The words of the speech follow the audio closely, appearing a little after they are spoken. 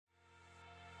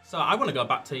So I want to go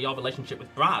back to your relationship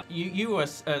with Brad. You were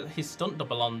his stunt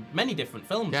double on many different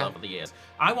films over the years.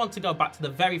 I want to go back to the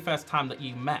very first time that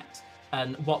you met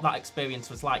and what that experience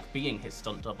was like being his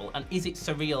stunt double. And is it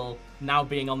surreal now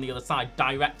being on the other side,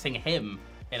 directing him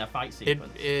in a fight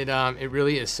sequence? It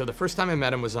really is. So the first time I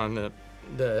met him was on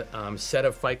the set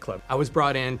of Fight Club. I was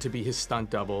brought in to be his stunt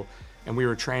double, and we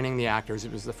were training the actors.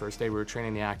 It was the first day we were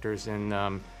training the actors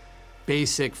in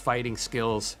basic fighting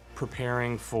skills,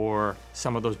 preparing for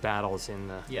some of those battles in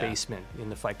the basement, in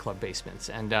the Fight Club basements.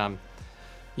 And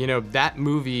you know, that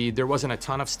movie, there wasn't a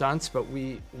ton of stunts, but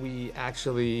we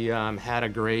actually had a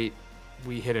great,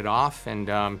 we hit it off, and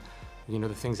you know,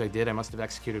 the things I did, I must have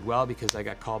executed well because I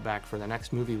got called back for the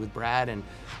next movie with Brad, and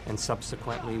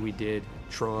subsequently we did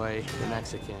Troy, the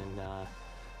Mexican,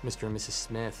 Mr. and Mrs.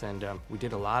 Smith, and we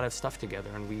did a lot of stuff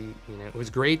together, and you know, it was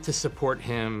great to support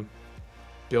him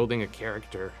building a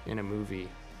character in a movie.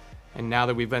 And now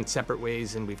that we've been separate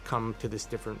ways and we've come to this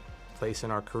different place in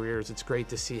our careers, it's great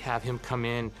to have him come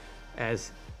in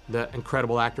as the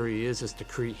incredible actor he is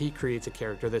he creates a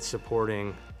character that's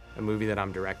supporting a movie that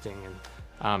I'm directing.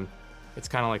 And it's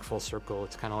kind of like full circle.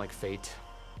 It's kind of like fate.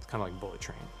 It's kind of like Bullet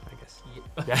Train, I guess.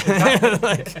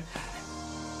 Yeah.